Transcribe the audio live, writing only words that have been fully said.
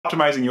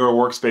Optimizing your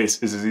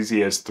workspace is as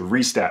easy as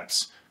 3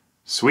 steps.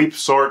 Sweep,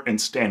 sort, and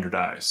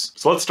standardize.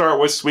 So let's start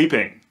with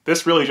sweeping.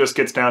 This really just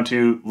gets down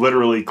to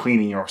literally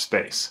cleaning your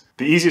space.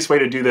 The easiest way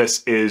to do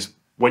this is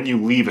when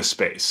you leave a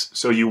space.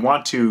 So you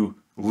want to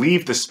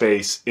leave the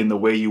space in the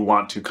way you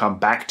want to come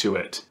back to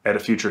it at a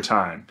future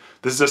time.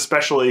 This is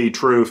especially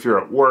true if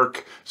you're at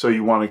work, so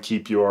you want to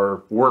keep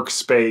your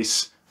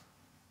workspace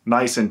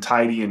nice and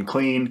tidy and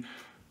clean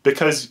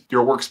because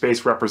your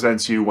workspace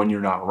represents you when you're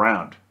not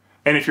around.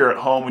 And if you're at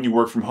home, when you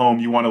work from home,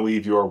 you want to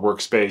leave your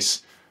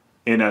workspace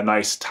in a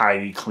nice,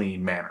 tidy,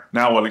 clean manner.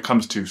 Now, when it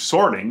comes to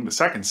sorting, the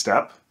second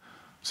step,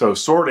 so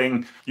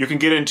sorting, you can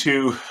get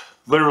into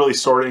literally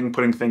sorting,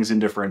 putting things in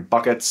different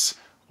buckets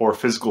or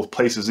physical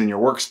places in your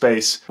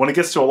workspace. When it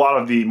gets to a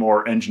lot of the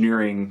more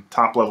engineering,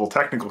 top-level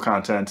technical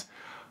content,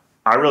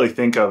 I really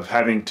think of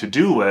having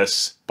to-do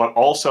lists, but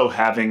also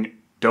having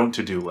don't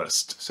to-do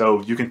list.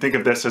 So you can think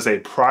of this as a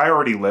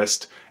priority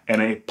list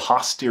and a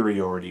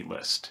posteriority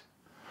list.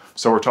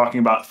 So we're talking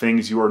about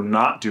things you are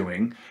not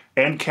doing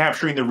and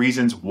capturing the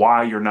reasons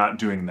why you're not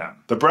doing them.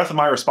 The breadth of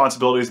my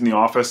responsibilities in the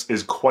office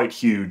is quite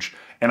huge,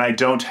 and I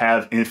don't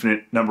have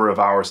infinite number of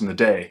hours in the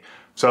day.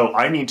 So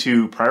I need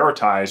to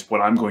prioritize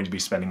what I'm going to be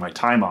spending my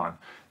time on.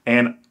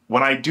 And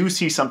when I do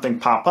see something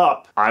pop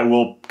up, I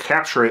will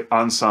capture it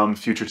on some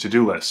future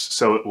to-do list.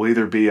 So it will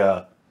either be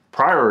a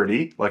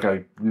priority, like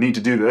I need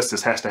to do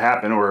this has to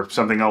happen, or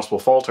something else will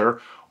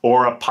falter,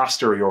 or a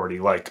posteriority,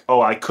 like,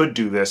 oh, I could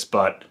do this,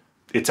 but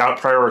it's out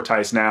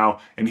prioritized now,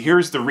 and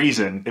here's the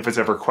reason if it's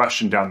ever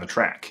questioned down the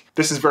track.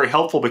 This is very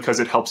helpful because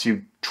it helps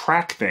you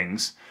track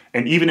things,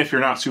 and even if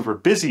you're not super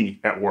busy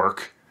at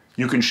work,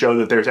 you can show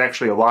that there's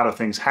actually a lot of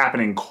things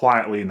happening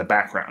quietly in the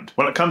background.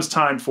 When it comes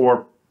time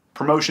for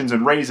promotions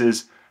and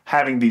raises,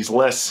 having these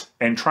lists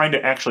and trying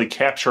to actually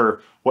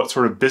capture what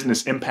sort of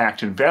business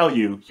impact and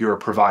value you're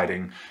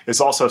providing is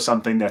also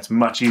something that's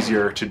much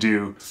easier to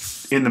do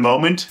in the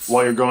moment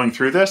while you're going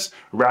through this,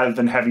 rather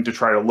than having to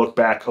try to look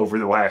back over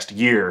the last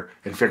year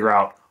and figure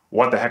out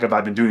what the heck have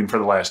I been doing for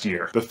the last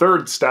year. The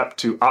third step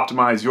to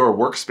optimize your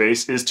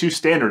workspace is to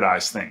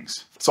standardize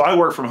things. So I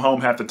work from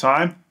home half the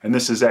time, and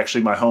this is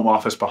actually my home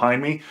office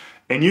behind me,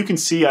 and you can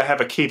see I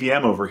have a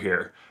KVM over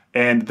here.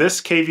 And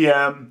this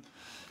KVM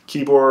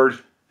keyboard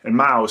and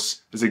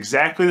mouse is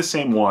exactly the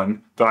same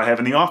one that I have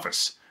in the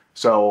office.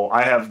 So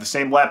I have the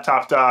same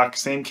laptop dock,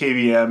 same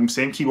KVM,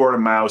 same keyboard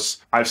and mouse.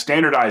 I've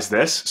standardized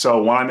this,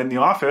 so when I'm in the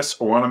office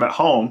or when I'm at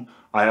home,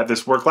 I have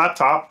this work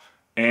laptop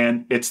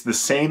and it's the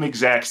same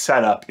exact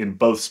setup in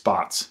both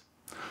spots.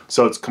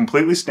 So it's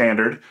completely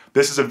standard.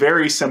 This is a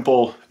very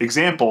simple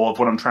example of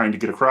what I'm trying to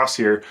get across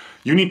here.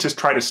 You need to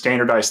try to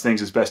standardize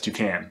things as best you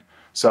can.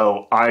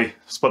 So I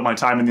split my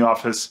time in the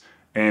office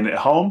and at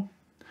home,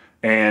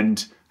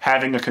 and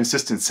having a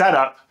consistent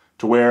setup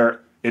to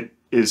where it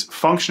is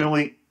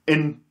functionally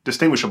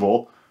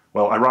indistinguishable.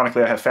 Well,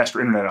 ironically, I have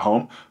faster internet at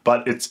home,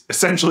 but it's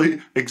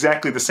essentially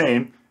exactly the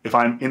same if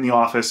I'm in the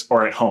office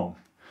or at home.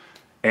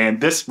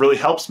 And this really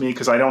helps me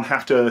because I don't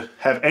have to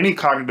have any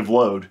cognitive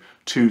load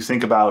to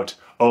think about,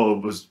 oh,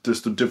 was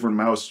this a different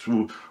mouse?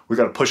 Ooh, we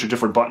got to push a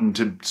different button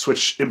to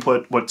switch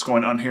input, what's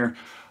going on here?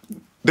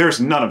 There's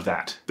none of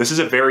that. This is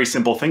a very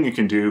simple thing you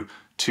can do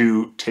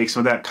to take some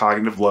of that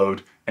cognitive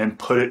load and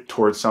put it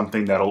towards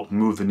something that'll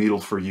move the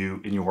needle for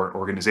you in your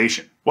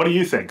organization. What do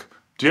you think?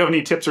 Do you have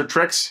any tips or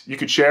tricks you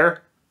could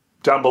share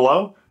down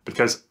below?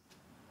 Because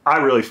I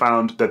really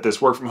found that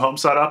this work from home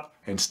setup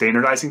and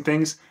standardizing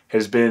things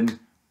has been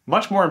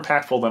much more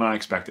impactful than I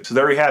expected. So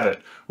there you have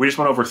it. We just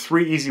went over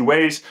 3 easy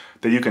ways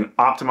that you can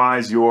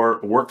optimize your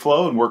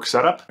workflow and work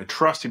setup. I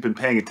trust you've been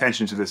paying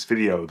attention to this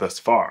video thus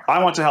far.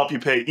 I want to help you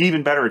pay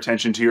even better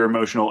attention to your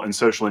emotional and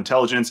social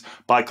intelligence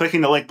by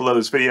clicking the link below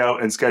this video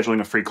and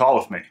scheduling a free call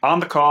with me. On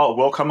the call,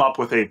 we'll come up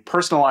with a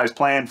personalized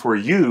plan for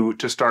you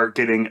to start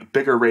getting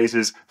bigger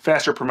raises,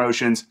 faster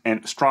promotions,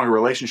 and stronger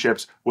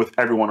relationships with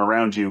everyone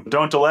around you.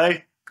 Don't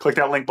delay. Click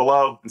that link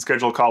below and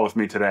schedule a call with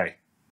me today.